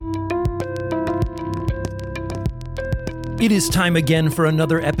It is time again for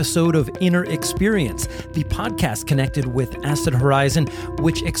another episode of Inner Experience, the podcast connected with Acid Horizon,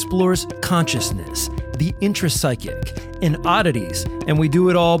 which explores consciousness, the intrapsychic, and oddities, and we do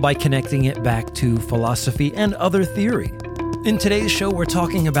it all by connecting it back to philosophy and other theory. In today's show, we're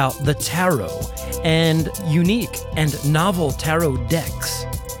talking about the tarot and unique and novel tarot decks.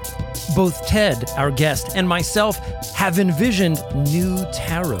 Both Ted, our guest, and myself have envisioned new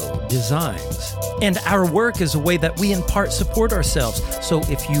tarot designs. And our work is a way that we in part support ourselves. So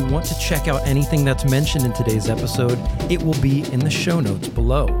if you want to check out anything that's mentioned in today's episode, it will be in the show notes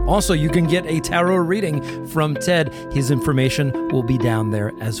below. Also, you can get a tarot reading from Ted. His information will be down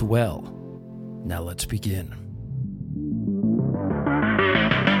there as well. Now let's begin.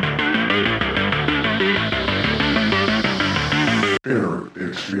 Inner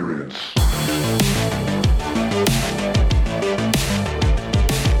Experience.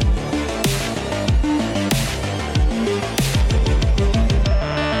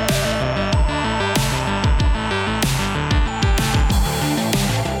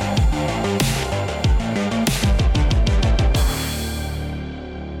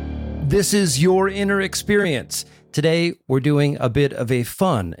 This is your Inner Experience. Today, we're doing a bit of a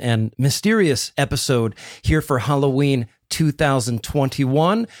fun and mysterious episode here for Halloween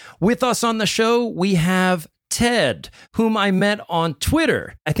 2021. With us on the show, we have Ted, whom I met on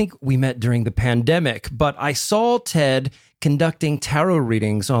Twitter. I think we met during the pandemic, but I saw Ted conducting tarot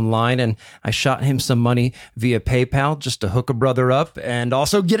readings online, and I shot him some money via PayPal just to hook a brother up and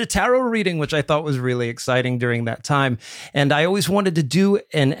also get a tarot reading, which I thought was really exciting during that time. And I always wanted to do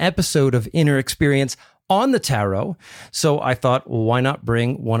an episode of Inner Experience on the tarot. So I thought, well, why not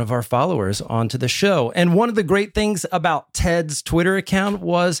bring one of our followers onto the show? And one of the great things about Ted's Twitter account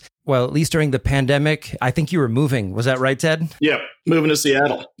was, well, at least during the pandemic, I think you were moving. Was that right, Ted? Yep, moving to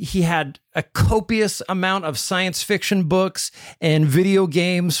Seattle. He had a copious amount of science fiction books and video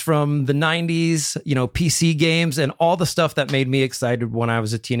games from the 90s, PC games and all the stuff that made me excited when I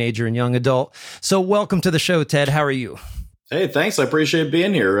was a teenager and young adult. So welcome to the show, Ted. How are you? Hey, thanks. I appreciate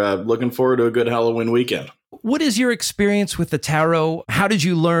being here. Looking forward to a good Halloween weekend. What is your experience with the tarot? How did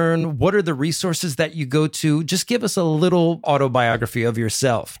you learn? What are the resources that you go to? Just give us a little autobiography of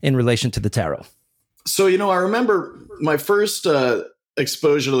yourself in relation to the tarot. So, I remember my first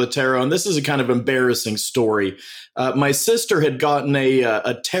exposure to the tarot, and this is a kind of embarrassing story. My sister had gotten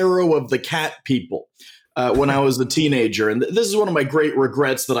a tarot of the cat people when I was a teenager. And this is one of my great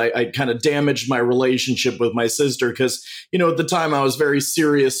regrets that I kind of damaged my relationship with my sister because, at the time I was very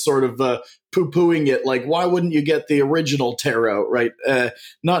serious, sort of poo-pooing it. Like, why wouldn't you get the original tarot, right?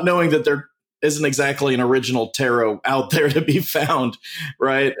 Not knowing that there isn't exactly an original tarot out there to be found,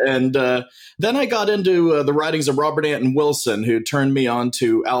 right? And then I got into the writings of Robert Anton Wilson, who turned me on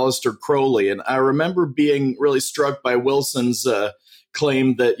to Aleister Crowley. And I remember being really struck by Wilson's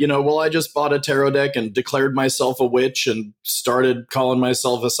claim that, I just bought a tarot deck and declared myself a witch and started calling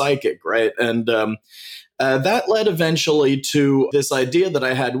myself a psychic, right? And that led eventually to this idea that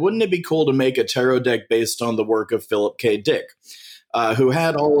I had, wouldn't it be cool to make a tarot deck based on the work of Philip K. Dick, who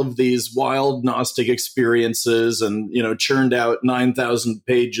had all of these wild Gnostic experiences and, churned out 9,000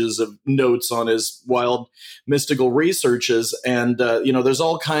 pages of notes on his wild mystical researches. And, there's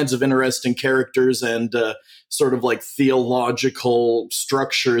all kinds of interesting characters and sort of like theological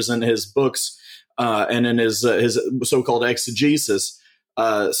structures in his books and in his so-called exegesis.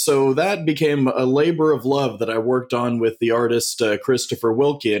 So that became a labor of love that I worked on with the artist Christopher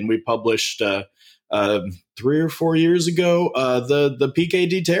Wilkie, and we published 3 or 4 years ago the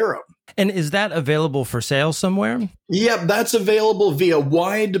PKD Tarot. And is that available for sale somewhere? Yeah, that's available via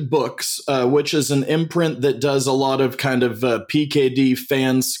Wide Books, which is an imprint that does a lot of kind of PKD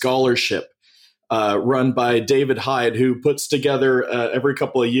fan scholarship. Run by David Hyde, who puts together every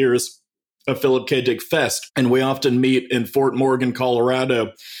couple of years a Philip K. Dick Fest. And we often meet in Fort Morgan,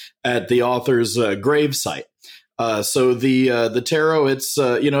 Colorado at the author's gravesite. So the tarot, it's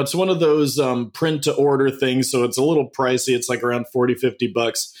one of those print to order things. So it's a little pricey. It's like around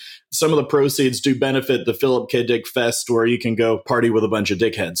 $40-$50. Some of the proceeds do benefit the Philip K. Dick Fest, where you can go party with a bunch of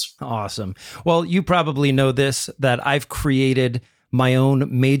dickheads. Awesome. Well, you probably know this, that I've created my own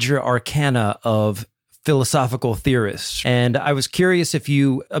major arcana of philosophical theorists. And I was curious if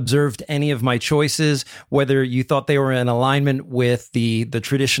you observed any of my choices, whether you thought they were in alignment with the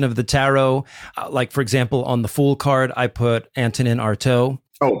tradition of the tarot. Like, for example, on the Fool card, I put Antonin Artaud.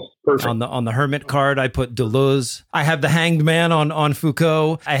 Oh, perfect. On the Hermit card, I put Deleuze. I have the Hanged Man on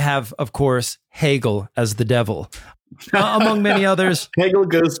Foucault. I have, of course, Hegel as the devil, among many others. Hegel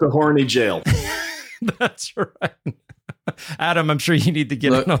goes to horny jail. That's right. Adam, I'm sure you need to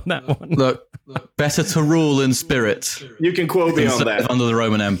get in on that one. Better to rule in spirit. You can quote me on that. Under the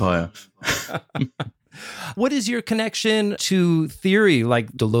Roman Empire. What is your connection to theory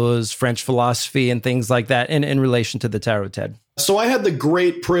like Deleuze, French philosophy, and things like that in relation to the tarot, Ted? So I had the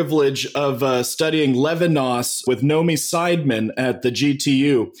great privilege of studying Levinas with Nomi Seidman at the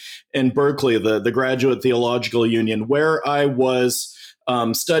GTU in Berkeley, the Graduate Theological Union, where I was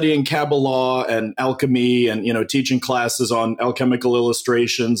studying Kabbalah and alchemy and, teaching classes on alchemical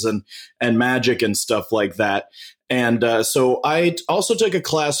illustrations and magic and stuff like that. And so I also took a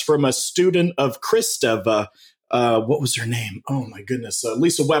class from a student of Kristeva. What was her name? Oh, my goodness.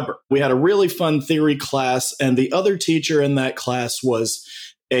 Lisa Weber. We had a really fun theory class. And the other teacher in that class was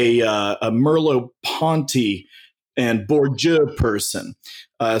a Merleau-Ponty and Bourdieu person.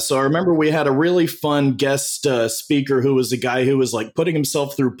 So I remember we had a really fun guest speaker who was a guy who was like putting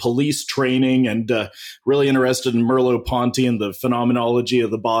himself through police training and really interested in Merleau-Ponty and the phenomenology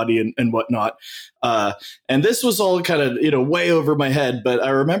of the body and whatnot. And this was all kind of, way over my head. But I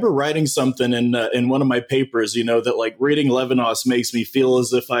remember writing something in one of my papers, that like reading Levinas makes me feel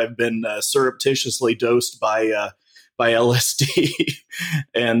as if I've been surreptitiously dosed by LSD.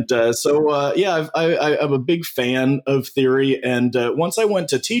 And I'm a big fan of theory. And once I went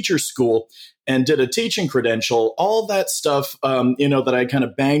to teacher school and did a teaching credential, all that stuff, that I kind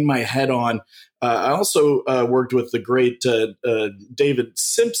of banged my head on. I also worked with the great David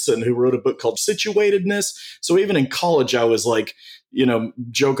Simpson, who wrote a book called Situatedness. So even in college, I was like,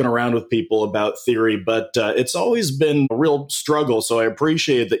 joking around with people about theory, but it's always been a real struggle. So I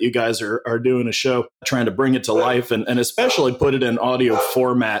appreciate that you guys are doing a show trying to bring it to life and especially put it in audio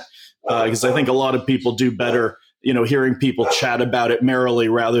format, because I think a lot of people do better, hearing people chat about it merrily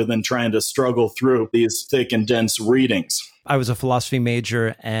rather than trying to struggle through these thick and dense readings. I was a philosophy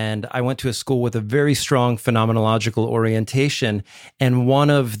major and I went to a school with a very strong phenomenological orientation. And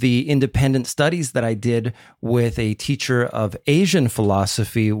one of the independent studies that I did with a teacher of Asian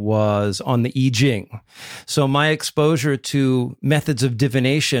philosophy was on the I Ching. So my exposure to methods of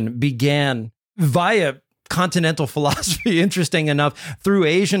divination began via continental philosophy, interesting enough, through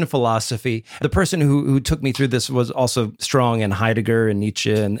Asian philosophy. The person who took me through this was also strong in Heidegger and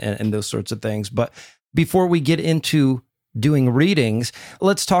Nietzsche and those sorts of things. But before we get into doing readings,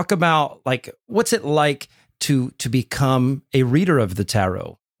 let's talk about what's it like to become a reader of the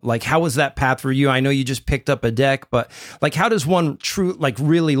tarot? Like, how was that path for you? I know you just picked up a deck, but how does one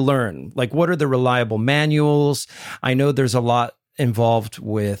really learn? What are the reliable manuals? I know there's a lot involved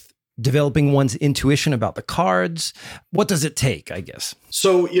with developing one's intuition about the cards. What does it take, I guess?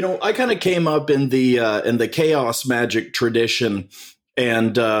 So, I kind of came up in the chaos magic tradition.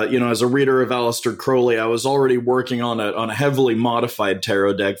 And, as a reader of Aleister Crowley, I was already working on a heavily modified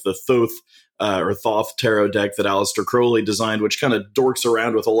tarot deck, the Thoth tarot deck that Aleister Crowley designed, which kind of dorks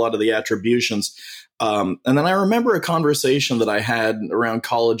around with a lot of the attributions. And then I remember a conversation that I had around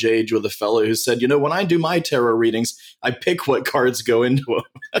college age with a fellow who said, when I do my tarot readings, I pick what cards go into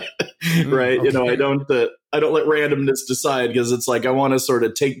them, right? Okay. I don't let randomness decide because it's like I want to sort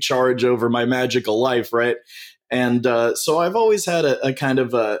of take charge over my magical life, right? And so I've always had a kind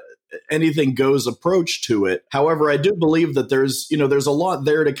of anything goes approach to it. However, I do believe that there's a lot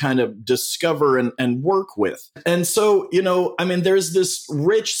there to kind of discover and work with. And so, there's this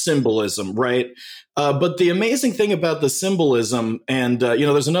rich symbolism, right? But the amazing thing about the symbolism, and,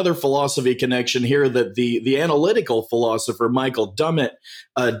 there's another philosophy connection here that the analytical philosopher, Michael Dummett,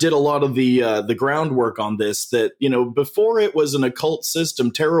 did a lot of the groundwork on this, that, before it was an occult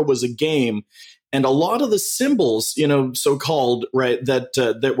system, tarot was a game. And a lot of the symbols, so-called, right,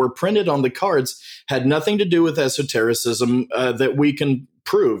 that were printed on the cards had nothing to do with esotericism that we can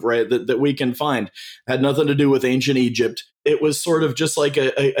prove, right, that we can find. Had nothing to do with ancient Egypt. It was sort of just like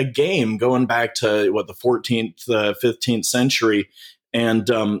a game going back to, the 14th, 15th century. And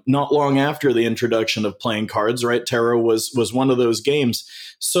not long after the introduction of playing cards, right, tarot was one of those games.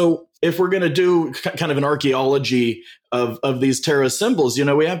 So if we're going to do kind of an archaeology of these tarot symbols,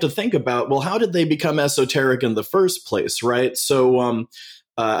 we have to think about, well, how did they become esoteric in the first place, right? So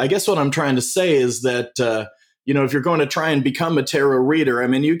I guess what I'm trying to say is that, if you're going to try and become a tarot reader,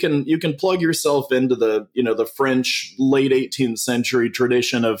 you can plug yourself into the French late 18th century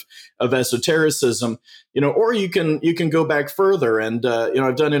tradition of esotericism, or you can go back further. And,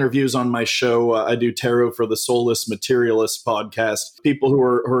 I've done interviews on my show. I do Tarot for the Soulless Materialist podcast, people who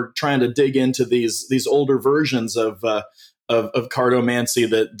are trying to dig into these older versions of cartomancy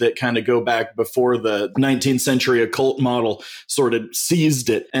that kind of go back before the 19th century occult model sort of seized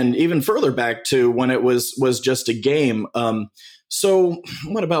it, and even further back to when it was just a game. So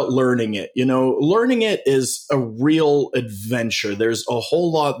what about learning it? Learning it is a real adventure. There's a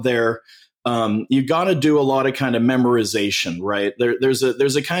whole lot there. you got to do a lot of kind of memorization, right? There's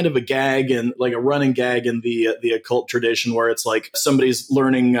a kind of a gag and like a running gag in the occult tradition where it's like somebody's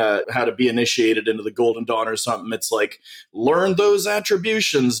learning how to be initiated into the Golden Dawn or something. It's like, learn those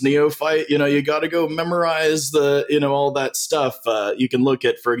attributions, neophyte. You got to go memorize all that stuff. You can look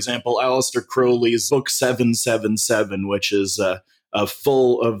at, for example, Aleister Crowley's book 777, which is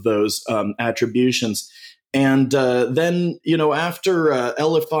full of those attributions. And then, after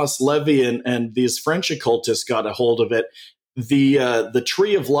Eliphas Levi and these French occultists got a hold of it, the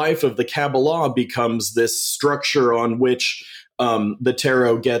tree of life of the Kabbalah becomes this structure on which the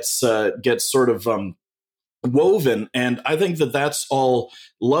tarot gets sort of woven. And I think that's all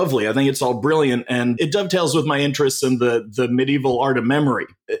lovely. I think it's all brilliant. And it dovetails with my interest in the medieval art of memory.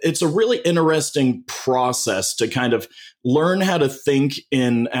 It's a really interesting process to kind of learn how to think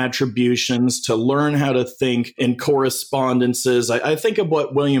in attributions, to learn how to think in correspondences. I think of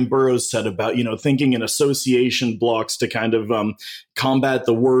what William Burroughs said about, thinking in association blocks to kind of combat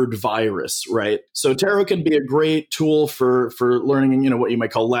the word virus, right? So tarot can be a great tool for learning, what you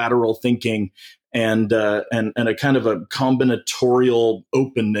might call lateral thinking, and a kind of a combinatorial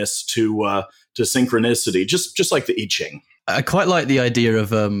openness to synchronicity, just like the I Ching. I quite like the idea of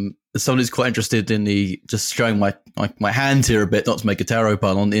someone who's quite interested in just showing my hand here a bit, not to make a tarot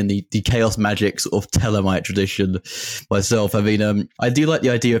pun, in the chaos magic sort of Telemite tradition myself. I mean, I do like the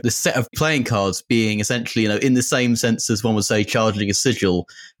idea of the set of playing cards being essentially, in the same sense as one would say charging a sigil,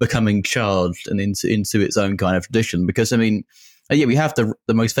 becoming charged and into its own kind of tradition. Because, I mean, we have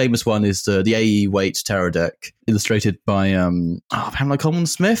the most famous one is the A.E. Waite tarot deck, illustrated by Pamela Coleman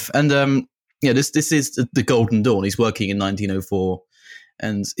Smith, and this is the Golden Dawn. He's working in 1904,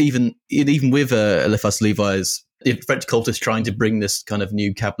 and even with Eliphas Levi's French occultist trying to bring this kind of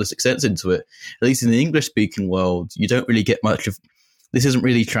new Kabbalistic sense into it, at least in the English-speaking world, you don't really get much of this. Isn't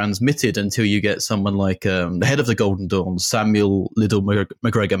really transmitted until you get someone like the head of the Golden Dawn, Samuel Liddell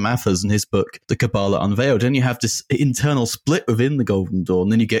MacGregor Mathers, in his book The Kabbalah Unveiled. And you have this internal split within the Golden Dawn.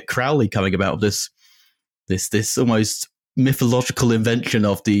 Then you get Crowley coming about this almost mythological invention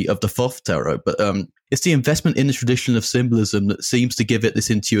of the Thoth tarot. But it's the investment in the tradition of symbolism that seems to give it this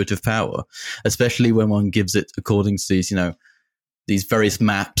intuitive power, especially when one gives it according to these various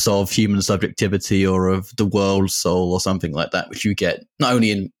maps of human subjectivity or of the world soul or something like that, which you get not only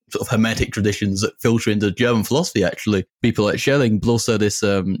in sort of hermetic traditions that filter into German philosophy, actually, people like Schelling, but also this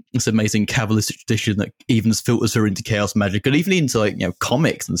amazing Kabbalistic tradition that even filters her into chaos magic and even into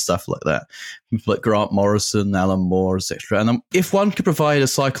comics and stuff like that. People like Grant Morrison, Alan Moore, etc. And if one could provide a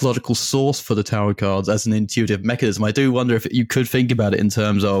psychological source for the tarot cards as an intuitive mechanism, I do wonder if you could think about it in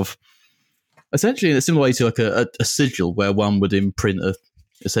terms of essentially in a similar way to like a sigil, where one would imprint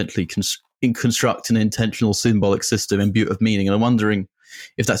essentially construct an intentional symbolic system imbued with meaning. And I'm wondering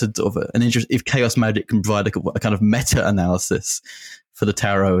if that's a sort of an interest, if chaos magic can provide a kind of meta-analysis for the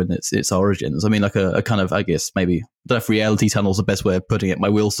tarot and its origins. I mean, like a kind of, I guess, maybe, I don't know if reality tunnel is the best way of putting it. My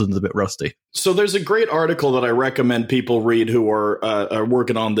Wilson's a bit rusty. So there's a great article that I recommend people read who are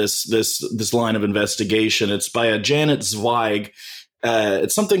working on this line of investigation. It's by Janet Zweig.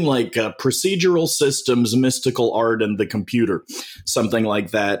 It's something like procedural systems, mystical art, and the computer, something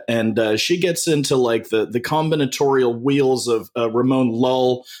like that. And she gets into like the combinatorial wheels of Ramon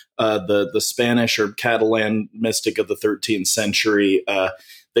Lull, the Spanish or Catalan mystic of the 13th century,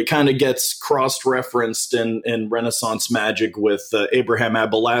 that kind of gets cross-referenced in Renaissance magic with Abraham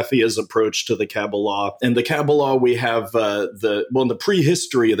Abulafia's approach to the Kabbalah. In the Kabbalah, we have in the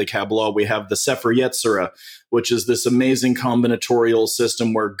prehistory of the Kabbalah, we have the Sefer Yetzirah, which is this amazing combinatorial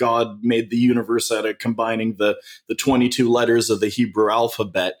system where God made the universe out of combining the 22 letters of the Hebrew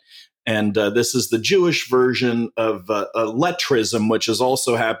alphabet. And this is the Jewish version of lettrism, which is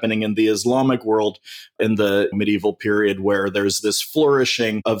also happening in the Islamic world in the medieval period, where there's this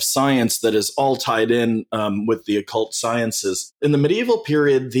flourishing of science that is all tied in with the occult sciences. In the medieval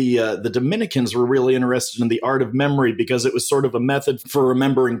period, the Dominicans were really interested in the art of memory because it was sort of a method for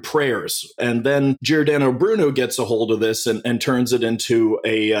remembering prayers. And then Giordano Bruno gets a hold of this and turns it into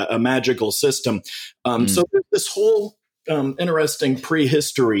a magical system. So there's this whole interesting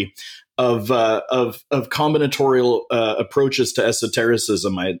prehistory of combinatorial approaches to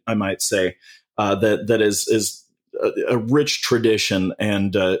esotericism, I might say, that is a rich tradition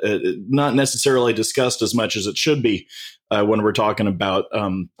and not necessarily discussed as much as it should be when we're talking about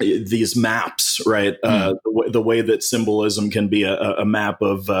these maps, right? The way that symbolism can be a map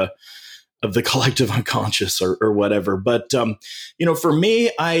of the collective unconscious or whatever. But, for me,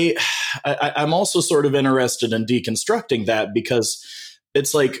 I'm also sort of interested in deconstructing that because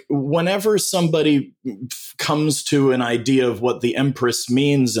it's like whenever somebody comes to an idea of what the Empress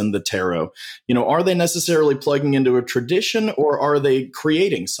means in the tarot, are they necessarily plugging into a tradition or are they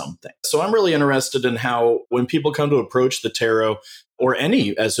creating something? So I'm really interested in how when people come to approach the tarot or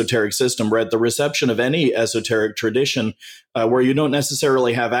any esoteric system, right, the reception of any esoteric tradition where you don't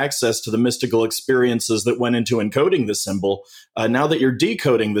necessarily have access to the mystical experiences that went into encoding the symbol, now that you're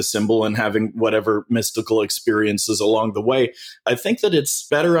decoding the symbol and having whatever mystical experiences along the way, I think that it's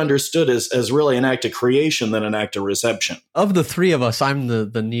better understood as really an act of creation than an act of reception. Of the three of us, I'm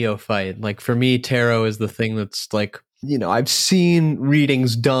the neophyte. Like for me, tarot is the thing that's like, I've seen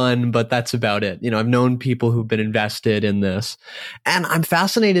readings done, but that's about it. I've known people who've been invested in this. And I'm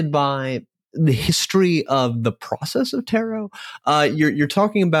fascinated by the history of the process of tarot. You're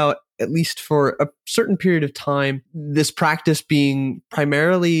talking about, at least for a certain period of time, this practice being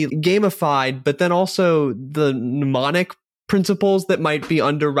primarily gamified, but then also the mnemonic principles that might be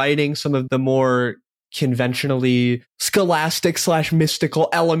underwriting some of the more conventionally scholastic / mystical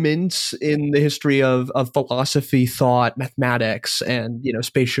elements in the history of philosophy, thought, mathematics, and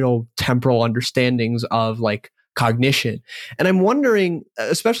spatial temporal understandings of like cognition. And I'm wondering,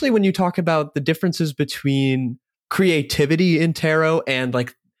 especially when you talk about the differences between creativity in tarot and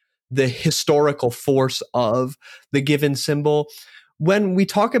like the historical force of the given symbol, when we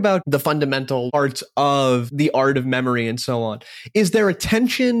talk about the fundamental parts of the art of memory and so on, is there a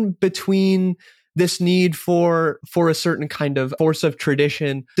tension between this need for a certain kind of force of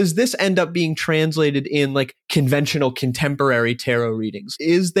tradition? Does this end up being translated in like conventional contemporary tarot readings?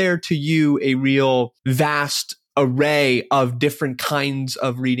 Is there to you a real vast array of different kinds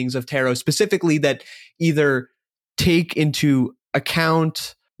of readings of tarot, specifically that either take into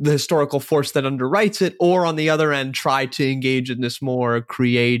account the historical force that underwrites it, or on the other end, try to engage in this more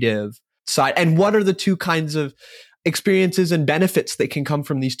creative side? And what are the two kinds of experiences and benefits that can come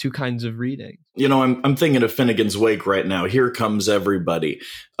from these two kinds of reading? I'm thinking of Finnegan's Wake right now. Here Comes Everybody.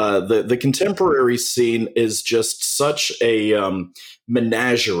 The contemporary scene is just such a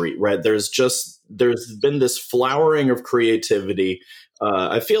menagerie, right? There's been this flowering of creativity.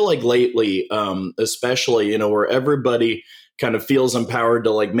 I feel like lately, especially, where everybody kind of feels empowered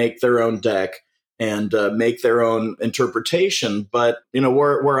to like make their own deck and make their own interpretation. But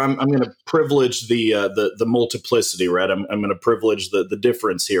where I'm going to privilege the multiplicity, right? I'm going to privilege the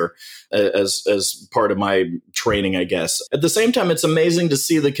difference here as part of my training, I guess. At the same time, it's amazing to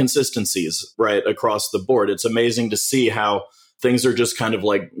see the consistencies right across the board. It's amazing to see how things are just kind of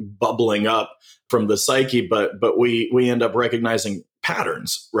like bubbling up from the psyche, but we end up recognizing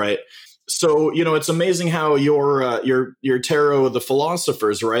patterns, right? So, it's amazing how your tarot of the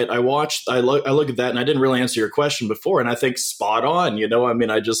philosophers, right? I look at that and I didn't really answer your question before. And I think spot on,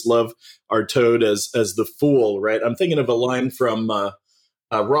 I just love Artaud as the fool, right? I'm thinking of a line from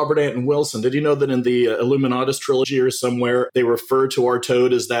Robert Anton Wilson. Did you know that in the Illuminatus trilogy or somewhere, they refer to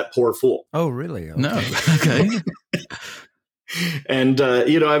Artaud as that poor fool? Oh, really? Okay. No. Okay. And,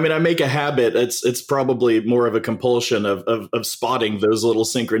 I make a habit. It's probably more of a compulsion of spotting those little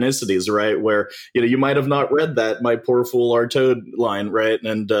synchronicities, right? Where, you might have not read that, my poor fool Artaud line, right?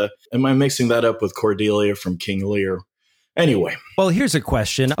 And am I mixing that up with Cordelia from King Lear? Anyway. Well, here's a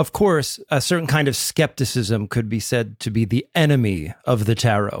question. Of course, a certain kind of skepticism could be said to be the enemy of the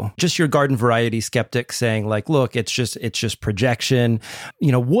tarot. Just your garden variety skeptic saying like, look, it's just projection.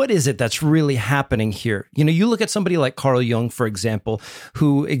 What is it that's really happening here? You look at somebody like Carl Jung, for example,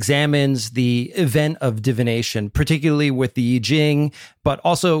 who examines the event of divination, particularly with the I Ching, but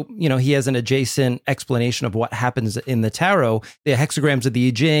also, he has an adjacent explanation of what happens in the tarot, the hexagrams of the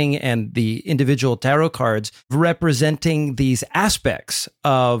I Ching and the individual tarot cards representing these aspects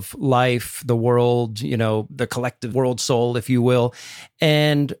of life, the world, the collective world soul, if you will.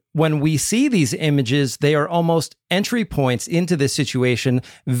 And when we see these images, they are almost entry points into this situation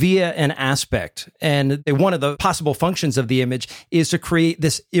via an aspect. And one of the possible functions of the image is to create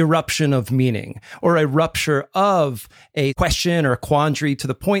this eruption of meaning or a rupture of a question or a quandary to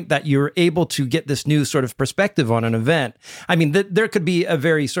the point that you're able to get this new sort of perspective on an event. There could be a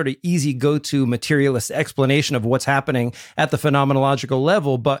very sort of easy go-to materialist explanation of what's happening at the phenomenological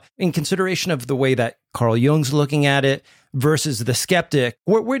level, but in consideration of the way that Carl Jung's looking at it versus the skeptic,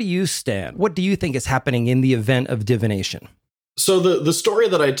 where do you stand? What do you think is happening in the event of divination? So the story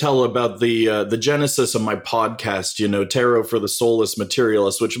that I tell about the genesis of my podcast, Tarot for the Soulless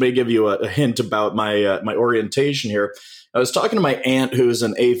Materialist, which may give you a hint about my orientation here. I was talking to my aunt who's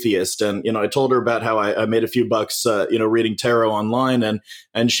an atheist, and I told her about how I made a few bucks, reading tarot online,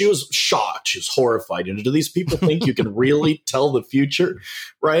 and she was shocked. She was horrified. Do these people think you can really tell the future,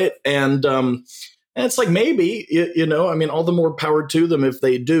 right? And And it's like, maybe, I mean, all the more power to them if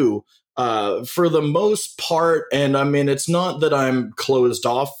they do. For the most part, and I mean, it's not that I'm closed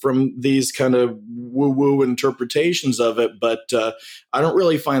off from these kind of woo-woo interpretations of it, but I don't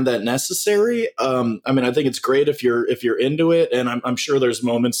really find that necessary. I mean, I think it's great if you're into it, and I'm sure there's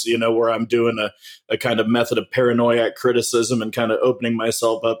moments, where I'm doing a kind of method of paranoiac criticism and kind of opening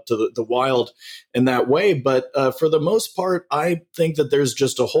myself up to the wild in that way. But for the most part, I think that there's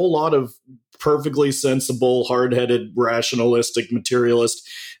just a whole lot of perfectly sensible, hard-headed, rationalistic, materialist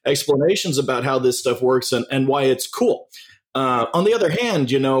explanations about how this stuff works and why it's cool. On the other hand,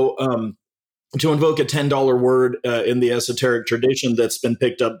 to invoke a $10 word in the esoteric tradition that's been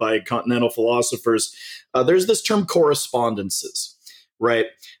picked up by continental philosophers, there's this term correspondences, right?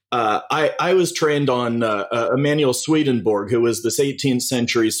 I was trained on Emanuel Swedenborg, who was this 18th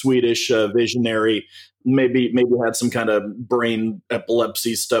century Swedish visionary, maybe had some kind of brain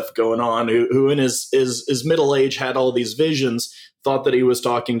epilepsy stuff going on, who in his middle age had all these visions, thought that he was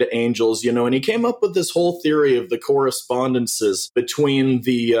talking to angels, and he came up with this whole theory of the correspondences between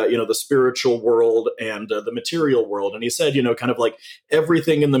the spiritual world and the material world. And he said, kind of like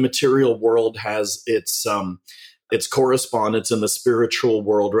everything in the material world has its correspondence in the spiritual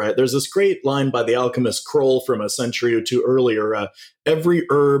world, right? There's this great line by the alchemist Kroll from a century or two earlier, every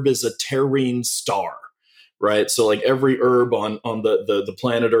herb is a terrene star. Right. So like every herb on the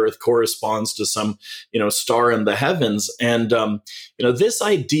planet Earth corresponds to some, star in the heavens. And, this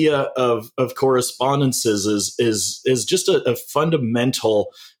idea of correspondences is just a fundamental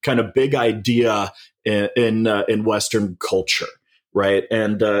kind of big idea in Western culture. Right.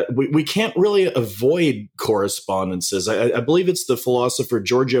 And we can't really avoid correspondences. I believe it's the philosopher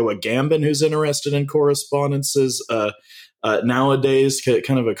Giorgio Agamben who's interested in correspondences. Nowadays,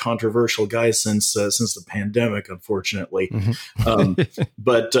 kind of a controversial guy since the pandemic, unfortunately. Mm-hmm.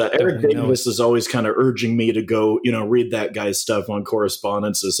 But Eric Davis is always kind of urging me to go, read that guy's stuff on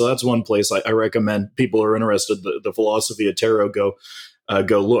correspondences. So that's one place I recommend people who are interested. The philosophy of tarot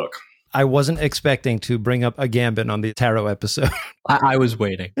go look. I wasn't expecting to bring up Agamben on the tarot episode. I was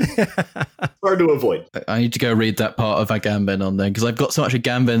waiting. Hard to avoid. I need to go read that part of Agamben on there because I've got so much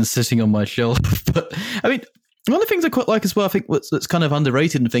Agamben sitting on my shelf. But I mean, one of the things I quite like as well, I think that's kind of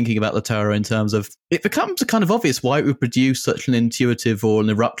underrated in thinking about the tarot in terms of it becomes kind of obvious why it would produce such an intuitive or an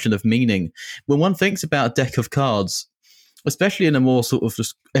eruption of meaning. When one thinks about a deck of cards, especially in a more sort of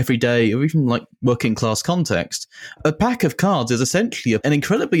just everyday or even like working class context, a pack of cards is essentially an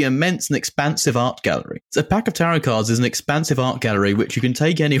incredibly immense and expansive art gallery. So a pack of tarot cards is an expansive art gallery which you can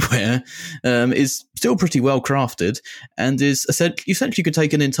take anywhere, is still pretty well crafted, and is essentially you could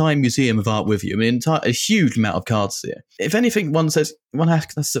take an entire museum of art with you. I mean, a huge amount of cards here. If anything, one has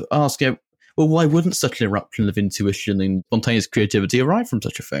to ask, well, why wouldn't such an eruption of intuition and spontaneous creativity arrive from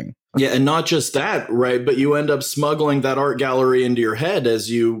such a thing? Yeah, and not just that, right? But you end up smuggling that art gallery into your head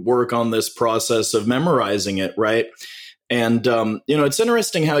as you work on this process of memorizing it, right? And, it's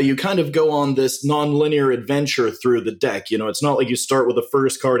interesting how you kind of go on this nonlinear adventure through the deck. It's not like you start with the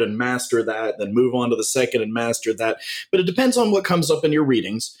first card and master that, then move on to the second and master that. But it depends on what comes up in your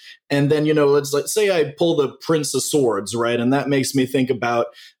readings. And then, let's say I pull the Prince of Swords, right? And that makes me think about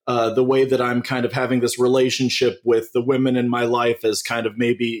the way that I'm kind of having this relationship with the women in my life as kind of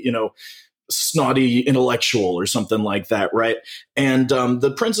maybe, snotty intellectual or something like that, right? And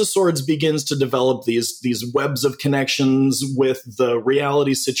the Prince of Swords begins to develop these webs of connections with the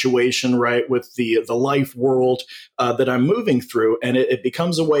reality situation, right? With the life world that I'm moving through. And it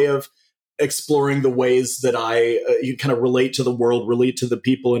becomes a way of exploring the ways that you kind of relate to the world, relate to the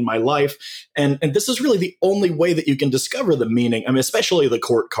people in my life. And this is really the only way that you can discover the meaning. I mean, especially the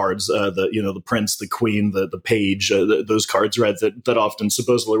court cards, the prince, the queen, the page, those cards, right? That often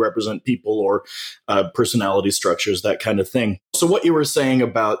supposedly represent people or personality structures, that kind of thing. So what you were saying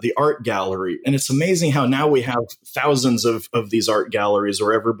about the art gallery, and it's amazing how now we have thousands of these art galleries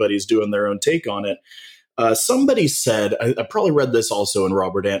where everybody's doing their own take on it. Somebody said, I probably read this also in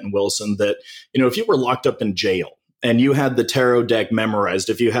Robert Anton Wilson, that, if you were locked up in jail and you had the tarot deck memorized,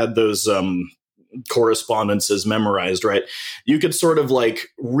 if you had those correspondences memorized, right, you could sort of like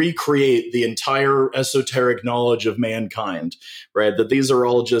recreate the entire esoteric knowledge of mankind, right? That these are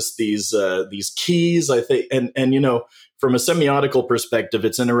all just these keys, I think. And from a semiotical perspective,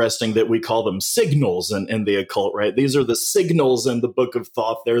 it's interesting that we call them signals in the occult, right? These are the signals in the Book of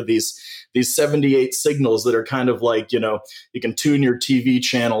Thoth. They're these 78 signals that are kind of like, you can tune your TV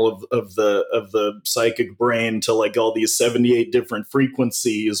channel of the psychic brain to like all these 78 different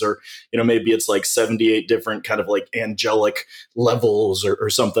frequencies, or, maybe it's like 78 different kind of like angelic levels or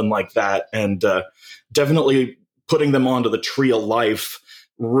something like that. And definitely putting them onto the tree of life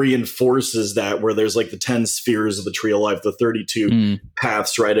reinforces that, where there's like the 10 spheres of the tree of life, the 32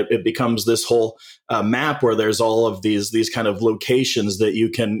 paths, right? It becomes this whole map where there's all of these kind of locations that you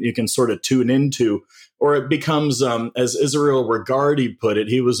can sort of tune into. Or it becomes, as Israel Regardie put it,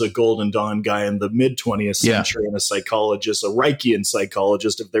 he was a Golden Dawn guy in the mid 20th century and a psychologist, a Reichian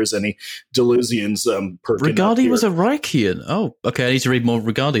psychologist, if there's any Deleuzians perking up Regardie here. was a Reichian. Oh, okay. I need to read more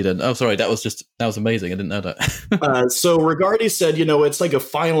Regardie then. Oh, sorry. That was amazing. I didn't know that. So Regardie said, it's like a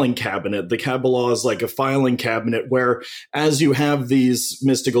filing cabinet. The Kabbalah is like a filing cabinet where, as you have these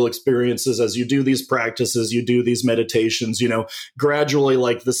mystical experiences, as you do these practices, you do these meditations, gradually,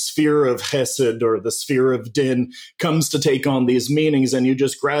 like the sphere of Hesed or the sphere of Din comes to take on these meanings, and you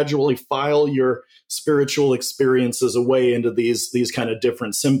just gradually file your spiritual experiences away into these kind of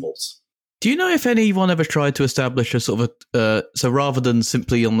different symbols. Do you know if anyone ever tried to establish a sort of so rather than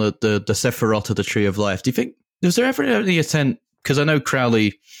simply on the Sephirot of the Tree of Life, do you think, was there ever any attempt, because I know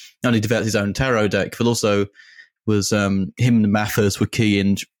Crowley not only developed his own tarot deck, but also was him and Mathers were key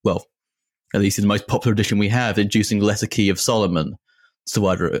in, well, at least in the most popular edition we have, inducing the letter key of Solomon to the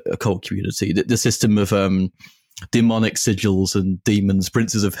wider occult community. The system of demonic sigils and demons,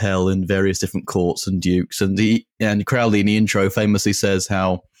 princes of hell in various different courts and dukes. And Crowley in the intro famously says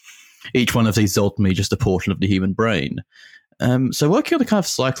how each one of these is ultimately just a portion of the human brain. So working on a kind of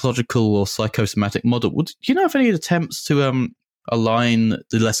psychological or psychosomatic model, do you know of any attempts to align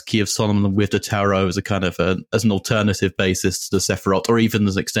the Lesser Key of Solomon with the tarot as a kind of as an alternative basis to the Sephirot, or even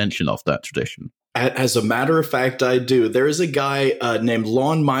as an extension of that tradition? As a matter of fact, I do. There is a guy named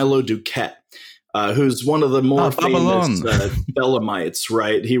Lon Milo Duquette, who's one of the more famous Belamites,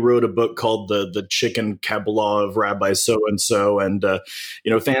 right? He wrote a book called The Chicken Kabbalah of Rabbi So-and-so, and,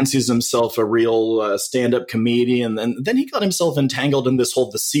 fancies himself a real stand-up comedian. And then he got himself entangled in this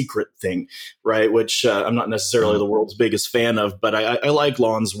whole The Secret thing, right? Which I'm not necessarily the world's biggest fan of, but I like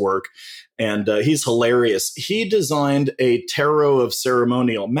Lon's work. And he's hilarious. He designed a tarot of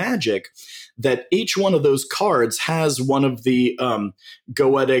ceremonial magic that each one of those cards has one of the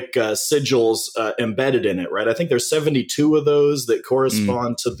goetic sigils embedded in it, right? I think there's 72 of those that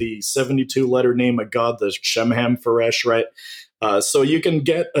correspond to the 72-letter name of God, the Shemham Pharesh, right? So you can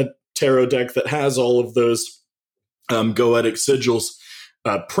get a tarot deck that has all of those goetic sigils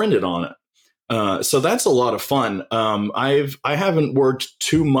printed on it. So that's a lot of fun. I haven't worked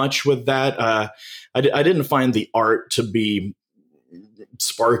too much with that. I didn't find the art to be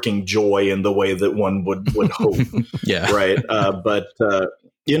sparking joy in the way that one would hope. Yeah. Right.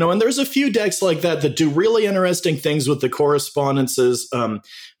 And there's a few decks like that do really interesting things with the correspondences.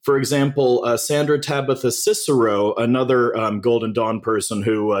 For example, Sandra Tabitha Cicero, another Golden Dawn person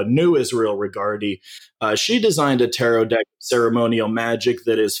who knew Israel Regardie, she designed a tarot deck of ceremonial magic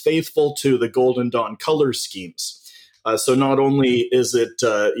that is faithful to the Golden Dawn color schemes. So not only is it,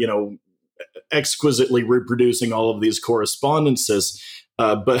 exquisitely reproducing all of these correspondences,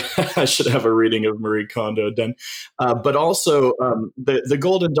 but I should have a reading of Marie Kondo then. But also, the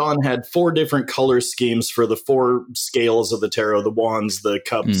Golden Dawn had 4 different color schemes for the 4 scales of the tarot: the wands, the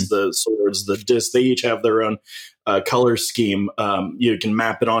cups, the swords, the discs. They each have their own color scheme. You can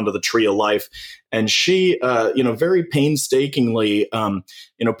map it onto the Tree of Life. And she, very painstakingly,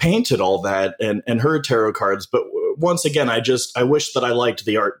 painted all that and her tarot cards. But once again, I wish that I liked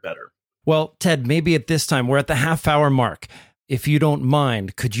the art better. Well, Ted, maybe at this time, we're at the half-hour mark. If you don't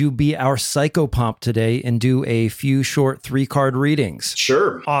mind, could you be our psychopomp today and do a few short 3-card readings?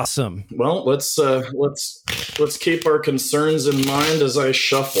 Sure. Awesome. Well, let's keep our concerns in mind as I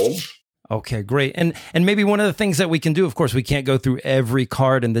shuffle. Okay, great. And maybe one of the things that we can do, of course, we can't go through every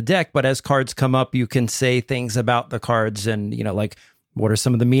card in the deck, but as cards come up, you can say things about the cards and, like what are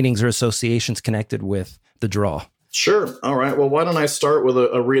some of the meanings or associations connected with the draw? Sure. All right. Well, why don't I start with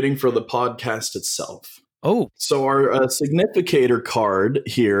a reading for the podcast itself? Oh, so our significator card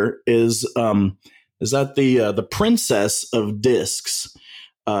here is that the Princess of Discs.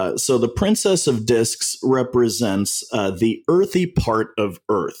 So the Princess of Discs represents the earthy part of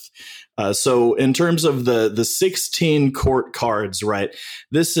Earth. So in terms of the 16 court cards, right,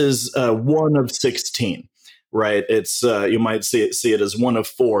 this is one of 16. Right, it's you might see it as one of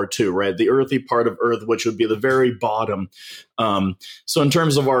 4 too. Right, the earthy part of Earth, which would be the very bottom. So in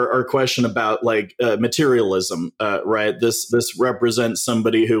terms of our question about materialism, right, this represents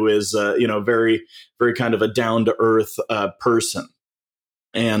somebody who is very very kind of a down to earth person.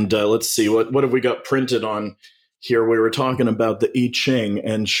 And let's see what have we got printed on here. We were talking about the I Ching,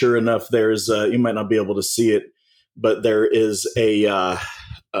 and sure enough, there's you might not be able to see it, but there is a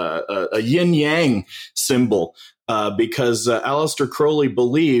yin yang symbol because Aleister Crowley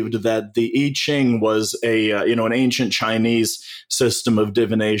believed that the I Ching was an ancient Chinese system of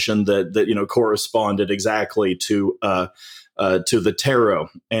divination that corresponded exactly to the tarot.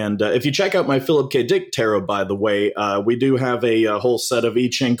 And if you check out my Philip K. Dick tarot, by the way, we do have a whole set of I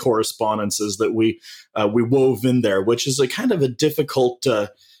Ching correspondences that we wove in there, which is a kind of a difficult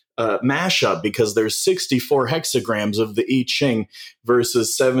mashup because there's 64 hexagrams of the I Ching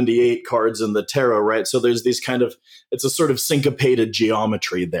versus 78 cards in the tarot, right? So there's it's a sort of syncopated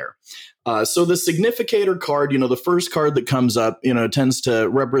geometry there. So the significator card, the first card that comes up, tends to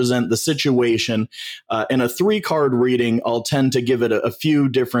represent the situation. In a 3-card reading, I'll tend to give it a few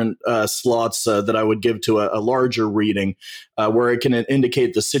different slots that I would give to a larger reading, where it can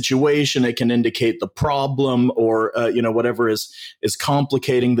indicate the situation, it can indicate the problem, or whatever is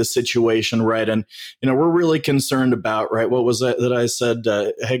complicating the situation, right? And we're really concerned about, right? What was that I said?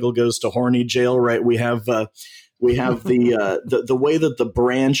 Hegel goes to horny jail, right? We have the way that the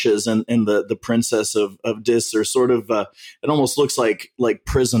branches and the Princess of Dis are sort of it almost looks like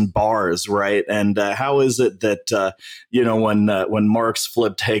prison bars, right? And how is it that when Marx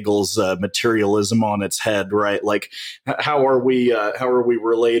flipped Hegel's materialism on its head, right? Like how are we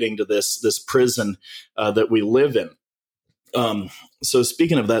relating to this prison that we live in? So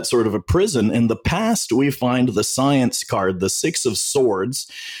speaking of that sort of a prison, in the past, we find the science card, the 6 of Swords.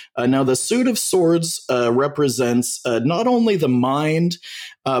 Now, the suit of Swords represents not only the mind,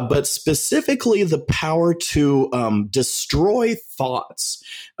 but specifically the power to destroy thoughts.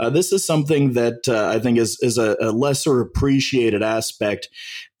 This is something that I think is a lesser appreciated aspect.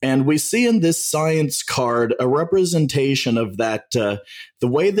 And we see in this science card a representation of that, the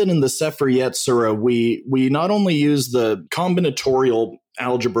way that in the Sefer Yetzirah, we not only use the combinatorial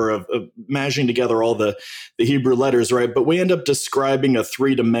algebra of mashing together all the Hebrew letters, right, but we end up describing a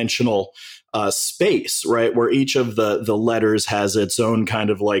 3-dimensional space, right, where each of the letters has its own kind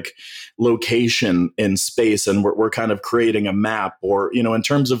of like location in space, and we're kind of creating a map. Or in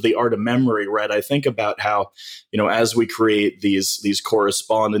terms of the art of memory, right, I think about how as we create these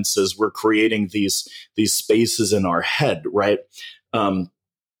correspondences, we're creating these spaces in our head, right?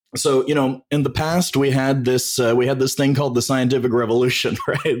 So, in the past, we had this thing called the scientific revolution,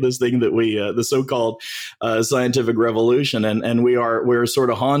 right? This thing that the so-called scientific revolution, and we're sort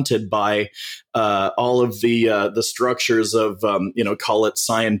of haunted by all of the structures of call it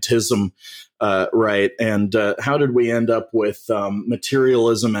scientism, right? And how did we end up with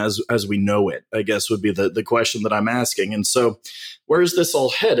materialism as we know it? I guess would be the question that I'm asking. And so, where is this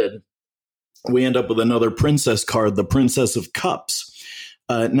all headed? We end up with another princess card, the Princess of Cups.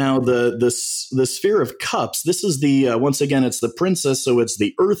 Now, the Sphere of Cups, this is once again, it's the princess, so it's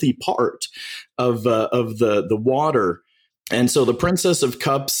the earthy part of the water. And so the Princess of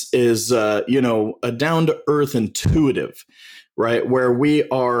Cups is, a down-to-earth intuitive, right, where we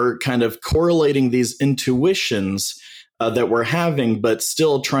are kind of correlating these intuitions that we're having, but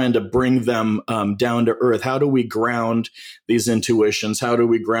still trying to bring them down to earth. How do we ground these intuitions? How do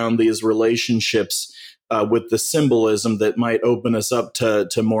we ground these relationships with the symbolism that might open us up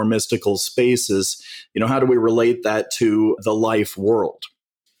to more mystical spaces? How do we relate that to the life world?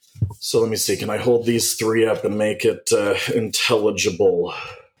 So let me see. Can I hold these 3 up and make it intelligible?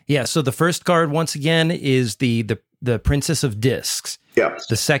 Yeah. So the first card, once again, is the Princess of Discs. Yeah.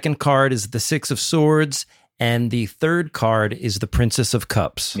 The second card is the 6 of Swords. And the third card is the Princess of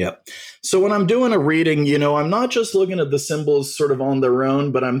Cups. Yep. So when I'm doing a reading, I'm not just looking at the symbols sort of on their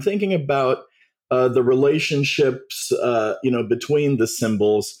own, but I'm thinking about the relationships, between the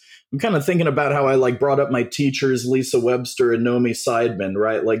symbols. I'm kind of thinking about how I brought up my teachers, Lisa Webster and Nomi Seidman,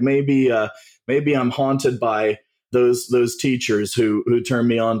 right? Like maybe I'm haunted by those teachers who turned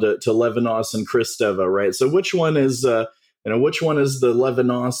me on to Levinas and Kristeva, right? So which one is which one is the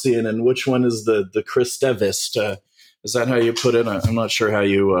Levinasian and which one is the Kristevist? Is that how you put it? I'm not sure how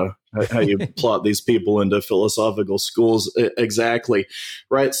you plot these people into philosophical schools exactly,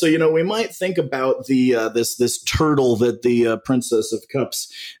 right? So we might think about this turtle that the Princess of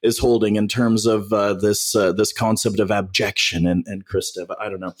Cups is holding in terms of this concept of abjection and Kristeva. I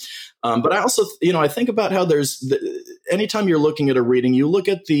don't know, but I also I think about how anytime you're looking at a reading, you look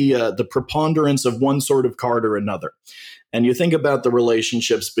at the preponderance of one sort of card or another, and you think about the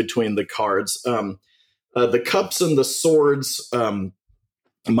relationships between the cards. The cups and the swords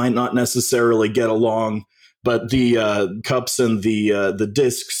might not necessarily get along, but the cups and the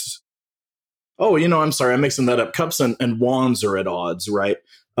discs. Oh, I'm sorry, I'm mixing that up. Cups and wands are at odds, right?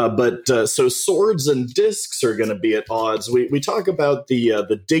 So swords and discs are going to be at odds. We talk about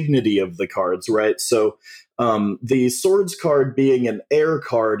the dignity of the cards, right? So The swords card being an air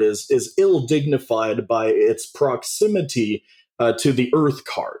card is ill dignified by its proximity to the earth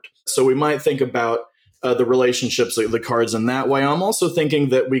card. So we might think about the relationships of the cards in that way. I'm also thinking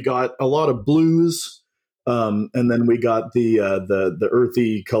that we got a lot of blues, and then we got the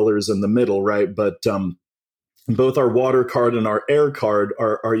earthy colors in the middle, right? But both our water card and our air card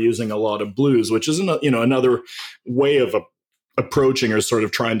are using a lot of blues, which is another way of approaching or sort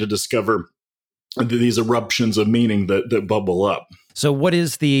of trying to discover these eruptions of meaning that bubble up. So what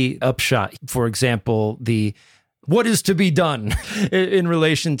is the upshot? For example, what is to be done in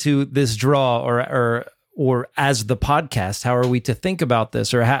relation to this draw or as the podcast? How are we to think about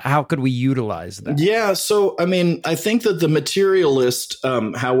this, or how could we utilize that? Yeah. So, I mean, I think that the materialist,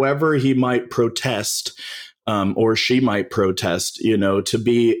 however he might protest, or she might protest, to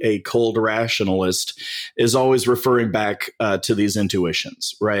be a cold rationalist is always referring back to these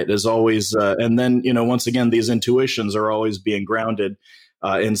intuitions, right? Is always, and then, once again, these intuitions are always being grounded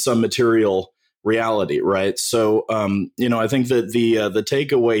in some material reality, right? So, I think that the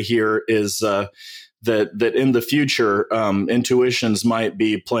takeaway here is that in the future, intuitions might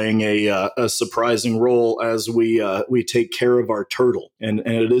be playing a surprising role as we take care of our turtle, and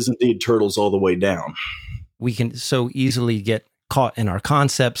it is indeed turtles all the way down. We can so easily get caught in our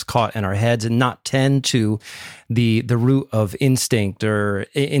concepts, caught in our heads, and not tend to the root of instinct or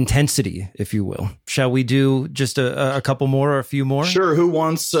intensity, if you will. Shall we do just a couple more or a few more? Sure. Who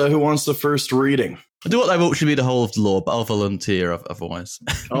wants the first reading? I do what I want should be the whole of the law, but I'll volunteer otherwise.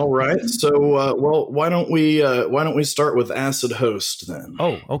 All right. So, why don't we start with Acid Host then?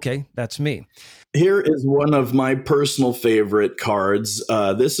 Oh, okay. That's me. Here is one of my personal favorite cards.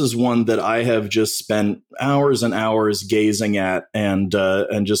 This is one that I have just spent hours and hours gazing at, and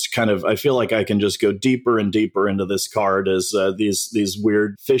just kind of, I feel like I can just go deeper and deeper into this card as these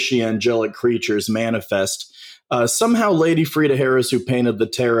weird fishy angelic creatures manifest. Somehow Lady Frida Harris, who painted the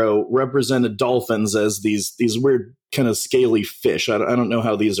tarot, represented dolphins as these weird kind of scaly fish. I don't know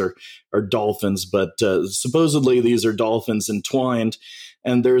how these are dolphins, but supposedly these are dolphins entwined.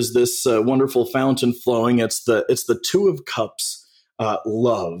 And there's this wonderful fountain flowing. It's the Two of Cups,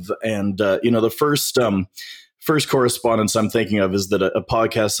 love. And the first correspondence I'm thinking of is that a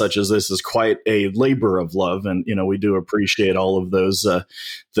podcast such as this is quite a labor of love, and we do appreciate all of those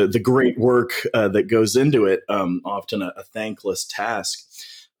the great work that goes into it. Often a thankless task.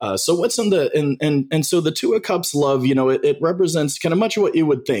 So what's in and so the Two of Cups love, it represents kind of much of what you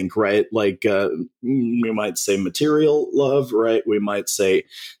would think, right? Like we might say material love, right? We might say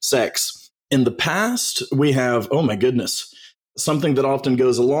sex. In the past, we have, oh my goodness, something that often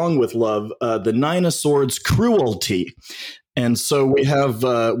goes along with love, the Nine of Swords, cruelty. And so we have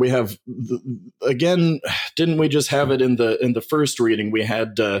again, didn't we just have it in the first reading? We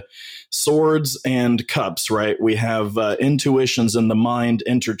had swords and cups, right? We have intuitions in the mind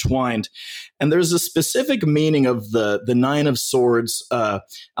intertwined. And there's a specific meaning of the Nine of Swords.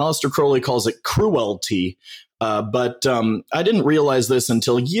 Aleister Crowley calls it cruelty. But I didn't realize this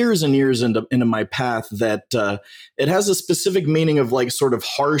until years and years into my path that it has a specific meaning of like sort of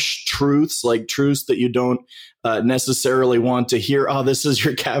harsh truths, like truths that you don't necessarily want to hear. Oh, this is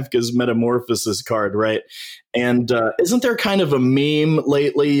your Kafka's Metamorphosis card, right? And isn't there kind of a meme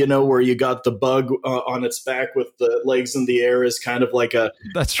lately, where you got the bug on its back with the legs in the air is kind of like a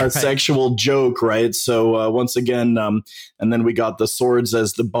sexual joke, right? So once again, and then we got the swords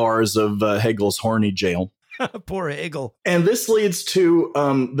as the bars of Hegel's horny jail. Poor Hegel. And this leads to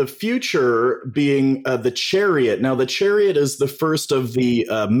the future being the Chariot. Now, the Chariot is the first of the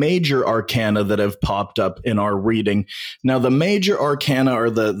major arcana that have popped up in our reading. Now, the major arcana are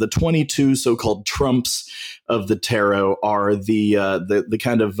the 22 so-called trumps of the tarot are the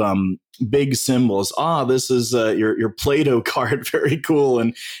kind of big symbols. This is your Plato card. Very cool.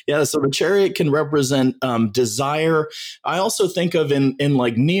 And yeah, so the Chariot can represent desire. I also think of in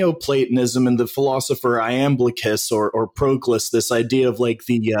like Neoplatonism and the philosopher Iamblichus or Proclus, this idea of like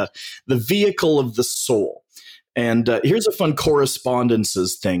the vehicle of the soul. And here's a fun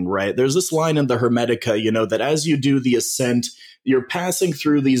correspondences thing, right? There's this line in the Hermetica, that as you do the ascent, you're passing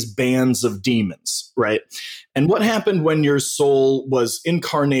through these bands of demons, right? And what happened when your soul was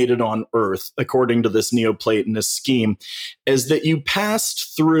incarnated on Earth, according to this Neoplatonist scheme, is that you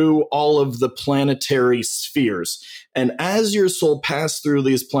passed through all of the planetary spheres. And as your soul passed through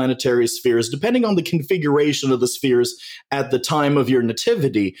these planetary spheres, depending on the configuration of the spheres at the time of your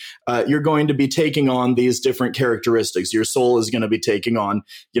nativity, you're going to be taking on these different characteristics. Your soul is going to be taking on,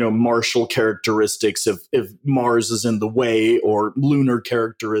 martial characteristics if Mars is in the way, or lunar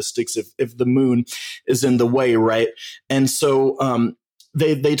characteristics if the moon is in the way, right? And so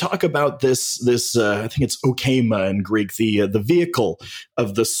they talk about this I think it's okema in Greek, the vehicle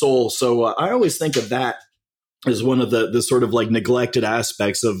of the soul. So I always think of that as one of the sort of like neglected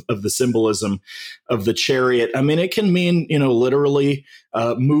aspects of the symbolism of the chariot. I mean, it can mean, literally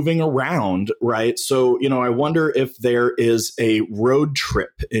moving around, right? So, I wonder if there is a road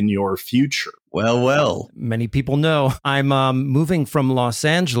trip in your future. Well. Many people know I'm moving from Los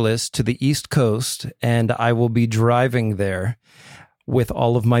Angeles to the East Coast, and I will be driving there with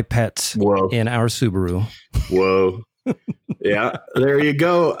all of my pets in our Subaru. Whoa. Yeah, there you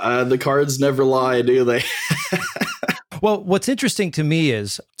go. The cards never lie, do they? Well, what's interesting to me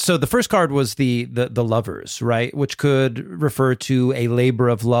is, so the first card was the lovers, right? Which could refer to a labor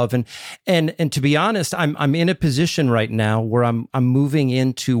of love. And to be honest, I'm in a position right now where I'm moving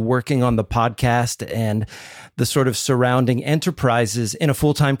into working on the podcast and the sort of surrounding enterprises in a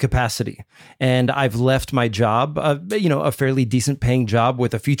full-time capacity. And I've left my job, a fairly decent paying job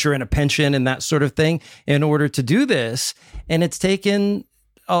with a future and a pension and that sort of thing in order to do this. And it's taken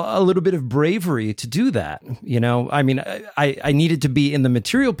a little bit of bravery to do that. I mean, I needed to be in the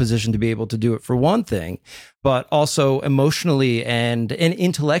material position to be able to do it, for one thing, but also emotionally and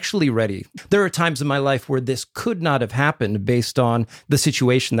intellectually ready. There are times in my life where this could not have happened based on the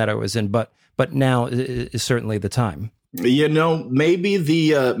situation that I was in, but now is certainly the time. Maybe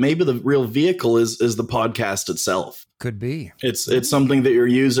the real vehicle is the podcast itself. Could be. It's something that you're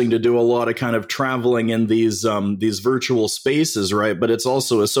using to do a lot of kind of traveling in these virtual spaces, right? But it's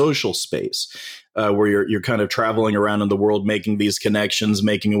also a social space where you're kind of traveling around in the world, making these connections,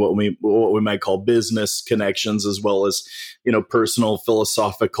 making what we might call business connections, as well as personal,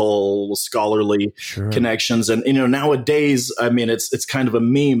 philosophical, scholarly connections. And nowadays, I mean, it's kind of a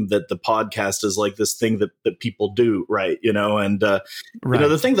meme that the podcast is like this thing that people do, right? And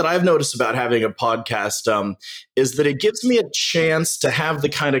the thing that I've noticed about having a podcast is that it gives me a chance to have the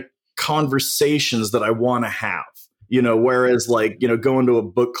kind of conversations that I want to have. Whereas going to a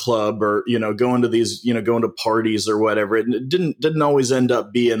book club or, going to these, going to parties or whatever, it didn't always end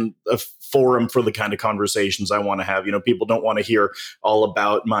up being a forum for the kind of conversations I want to have. People don't want to hear all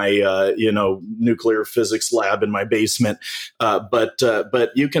about my, nuclear physics lab in my basement. But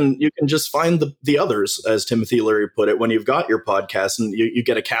you can just find the others, as Timothy Leary put it, when you've got your podcast and you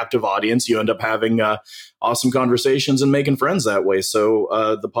get a captive audience, you end up having awesome conversations and making friends that way. So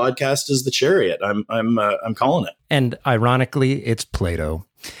the podcast is the chariot. I'm calling it. And ironically, it's Plato.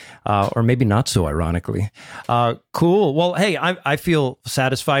 Or maybe not so ironically. Cool. Well, hey, I feel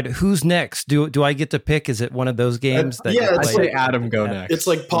satisfied. Who's next? Do I get to pick? Is it one of those games that I say Adam go next. It's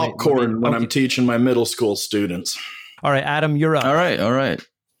like popcorn when I'm teaching my middle school students. All right, Adam, you're up. All right.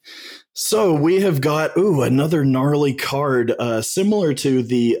 So we have got another gnarly card, similar to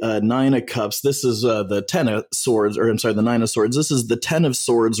the Nine of Cups. This is the Ten of Swords, or I'm sorry, the Nine of Swords. This is the Ten of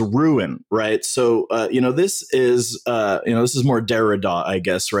Swords Ruin, right? So this is more Derrida, I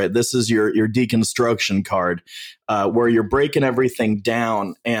guess, right? This is your deconstruction card, where you're breaking everything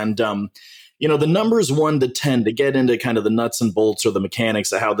down and. The numbers 1 to 10 to get into kind of the nuts and bolts or the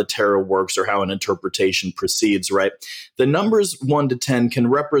mechanics of how the tarot works or how an interpretation proceeds, right? The numbers 1 to 10 can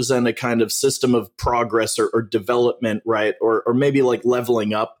represent a kind of system of progress or development, right? Or maybe like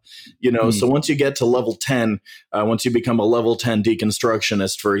leveling up, So once you get to level 10, once you become a level 10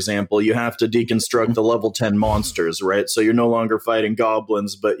 deconstructionist, for example, you have to deconstruct the level 10 monsters, right? So you're no longer fighting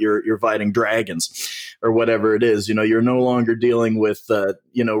goblins, but you're fighting dragons or whatever it is. You're no longer dealing with,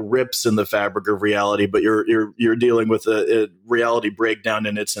 rips in the fabric of reality, but you're dealing with a reality breakdown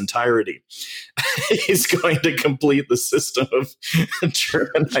in its entirety. He's going to complete the system of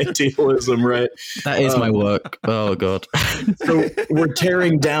German idealism, right? That is my work. Oh God! So we're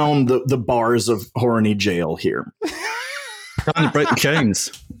tearing down the bars of Horny Jail here. Trying to break the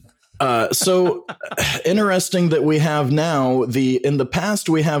chains. So interesting that we have now in the past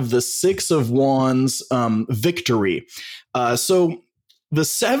we have the Six of Wands victory. So the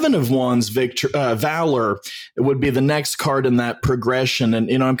Seven of Wands valor would be the next card in that progression.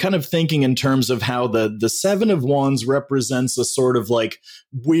 And, I'm kind of thinking in terms of how the Seven of Wands represents a sort of like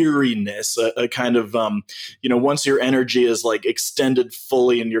weariness, a kind of, once your energy is like extended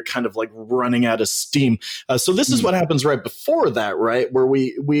fully and you're kind of like running out of steam. So this is what happens right before that, right? Where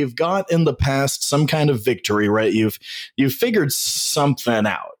we've got in the past some kind of victory, right? You've figured something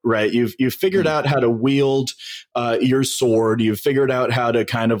out, right? You've figured out how to wield your sword. You've figured out how to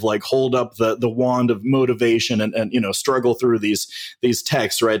kind of like hold up the wand of motivation and struggle through these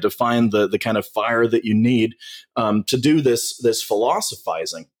texts, right? To find the kind of fire that you need to do this philosophizing.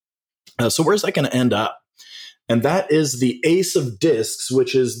 So where's that going to end up? And that is the Ace of Discs,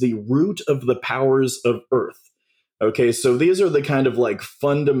 which is the root of the powers of Earth. Okay, so these are the kind of like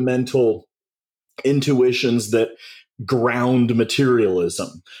fundamental intuitions that ground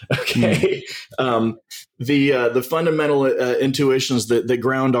materialism. Okay, the fundamental intuitions that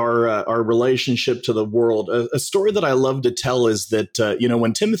ground our relationship to the world. A story that I love to tell is that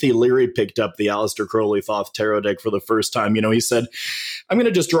when Timothy Leary picked up the Aleister Crowley Thoth tarot deck for the first time, he said, "I'm going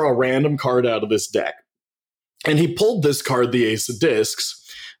to just draw a random card out of this deck," and he pulled this card, the Ace of Discs.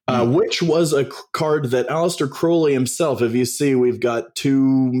 Which was a card that Aleister Crowley himself, if you see, we've got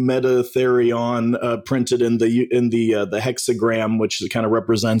 2 Metatherion printed in the hexagram, which kind of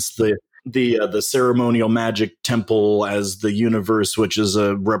represents the ceremonial magic temple as the universe, which is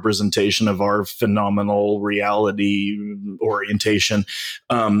a representation of our phenomenal reality orientation.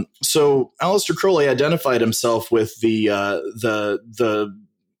 So Aleister Crowley identified himself with the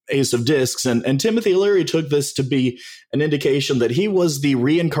Ace of Discs, and Timothy Leary took this to be an indication that he was the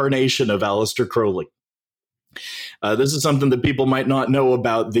reincarnation of Aleister Crowley. This is something that people might not know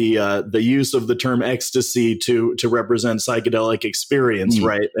about the use of the term ecstasy to represent psychedelic experience,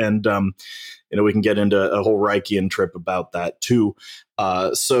 right? And we can get into a whole Reichian trip about that too.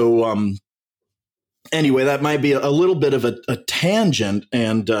 Anyway, that might be a little bit of a tangent,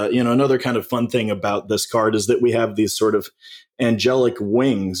 and another kind of fun thing about this card is that we have these sort of angelic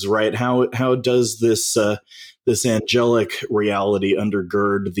wings, right? How does this angelic reality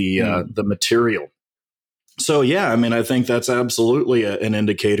undergird the material? So yeah, I mean, I think that's absolutely an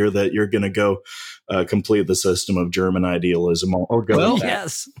indicator that you're going to go complete the system of German idealism. I'll go. Well, with that.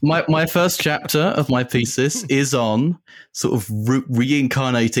 Yes. My first chapter of my thesis is on sort of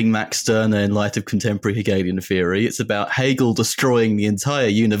reincarnating Max Stirner in light of contemporary Hegelian theory. It's about Hegel destroying the entire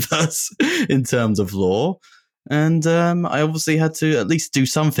universe in terms of law. And I obviously had to at least do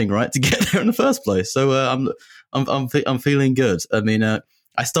something right to get there in the first place. So I'm feeling good. I mean,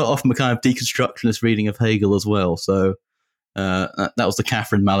 I start off from a kind of deconstructionist reading of Hegel as well. So that was the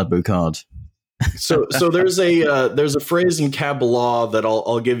Catherine Malibu card. So there's a phrase in Kabbalah that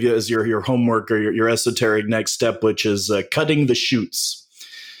I'll give you as your homework or your esoteric next step, which is cutting the shoots.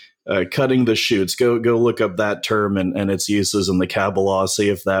 Cutting the shoots. Go look up that term and its uses in the Kabbalah. See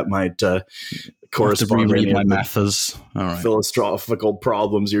if that might correspond to any my of the maths. All right. philosophical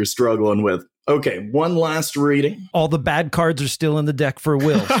problems you're struggling with. Okay, one last reading. All the bad cards are still in the deck for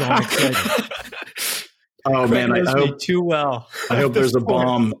Will, so I'm excited. Oh Craig man, knows me too well. I hope there's a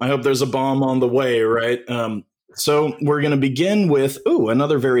bomb. I hope there's a bomb on the way, right? So we're going to begin with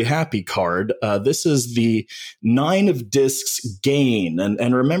another very happy card. This is the 9 of Discs Gain,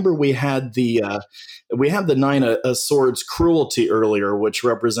 and remember we had the 9 of Swords Cruelty earlier, which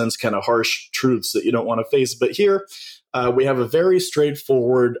represents kind of harsh truths that you don't want to face. But here we have a very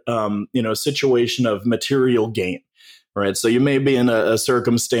straightforward, situation of material gain. Right. So you may be in a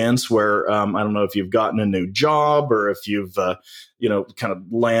circumstance where I don't know if you've gotten a new job or if you've, kind of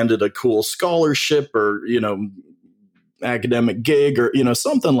landed a cool scholarship or, academic gig or,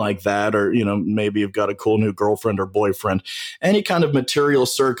 something like that. Or, maybe you've got a cool new girlfriend or boyfriend, any kind of material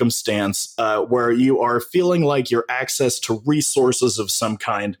circumstance where you are feeling like your access to resources of some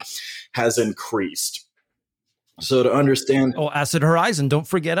kind has increased. So to understand, Acid Horizon, don't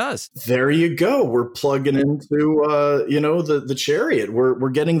forget us. there you go. We're plugging into, the Chariot. We're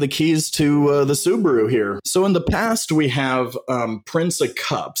getting the keys to the Subaru here. So in the past, we have Prince of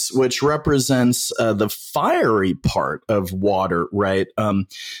Cups, which represents the fiery part of water, right?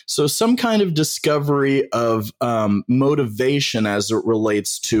 So some kind of discovery of motivation as it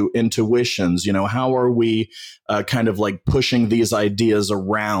relates to intuitions. How are we kind of like pushing these ideas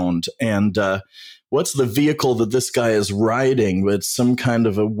around? And what's the vehicle that this guy is riding? It's some kind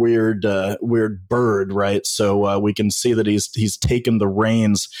of a weird bird, right? So we can see that he's taken the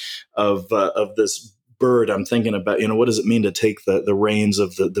reins of this bird. I'm thinking about, what does it mean to take the reins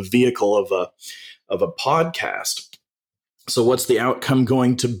of the vehicle of a podcast? So what's the outcome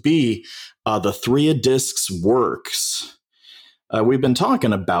going to be? The 3 of Discs works. We've been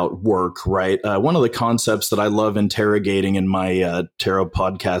talking about work, right? One of the concepts that I love interrogating in my tarot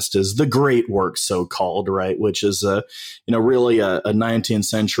podcast is the great work, so-called, right? Which is, really a 19th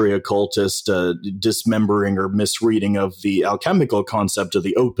century occultist dismembering or misreading of the alchemical concept of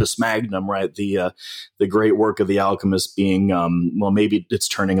the opus magnum, right? The great work of the alchemist being, maybe it's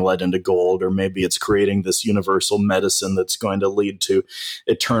turning lead into gold, or maybe it's creating this universal medicine that's going to lead to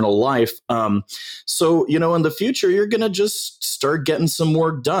eternal life. So, in the future, you're going to just start getting some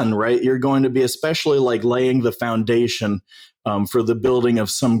work done, right? You're going to be especially like laying the foundation for the building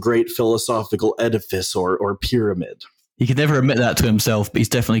of some great philosophical edifice or pyramid. He could never admit that to himself, but he's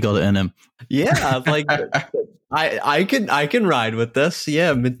definitely got it in him. Yeah, like I can ride with this.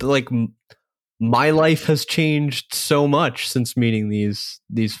 Yeah, like my life has changed so much since meeting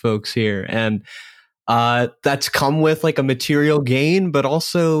these folks here, and that's come with like a material gain, but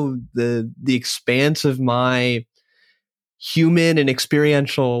also the expanse of my human and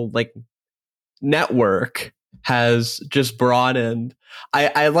experiential like network has just broadened.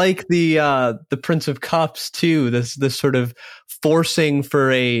 I like the Prince of Cups too. This sort of forcing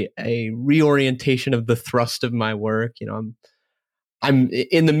for a reorientation of the thrust of my work. You know, I'm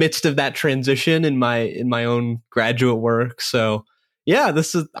in the midst of that transition in my own graduate work. So yeah,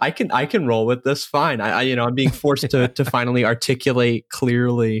 this is I can roll with this fine. I'm being forced to finally articulate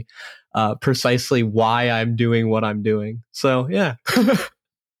clearly precisely why I'm doing what I'm doing. So yeah.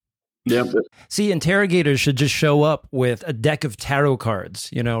 Yep. See, interrogators should just show up with a deck of tarot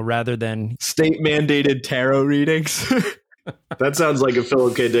cards, rather than state mandated tarot readings. That sounds like a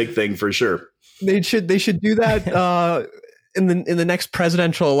Philip K. Dick thing for sure. They should do that in the next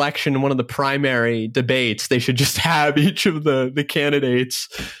presidential election, in one of the primary debates. They should just have each of the candidates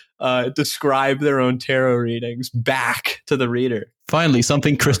describe their own tarot readings back to the reader. Finally,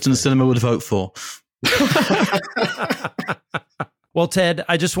 something Kristen Cinema would vote for. Well, Ted,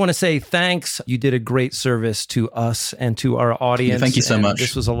 I just want to say thanks. You did a great service to us and to our audience. Thank you so much.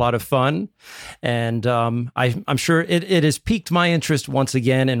 This was a lot of fun. And I'm sure it has piqued my interest once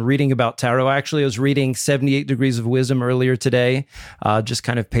again in reading about tarot. Actually, I was reading 78 Degrees of Wisdom earlier today, just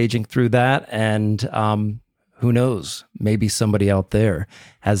kind of paging through that. And who knows, maybe somebody out there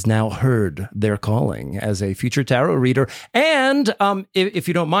has now heard their calling as a future tarot reader. And if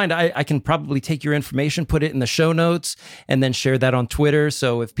you don't mind, I can probably take your information, put it in the show notes, and then share that on Twitter.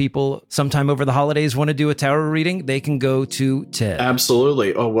 So if people sometime over the holidays want to do a tarot reading, they can go to Ted.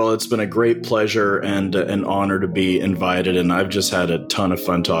 Absolutely. Oh, well, it's been a great pleasure and an honor to be invited. And I've just had a ton of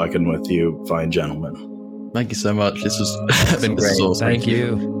fun talking with you, fine gentlemen. Thank you so much. This has been great. Thank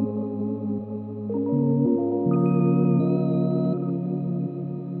you.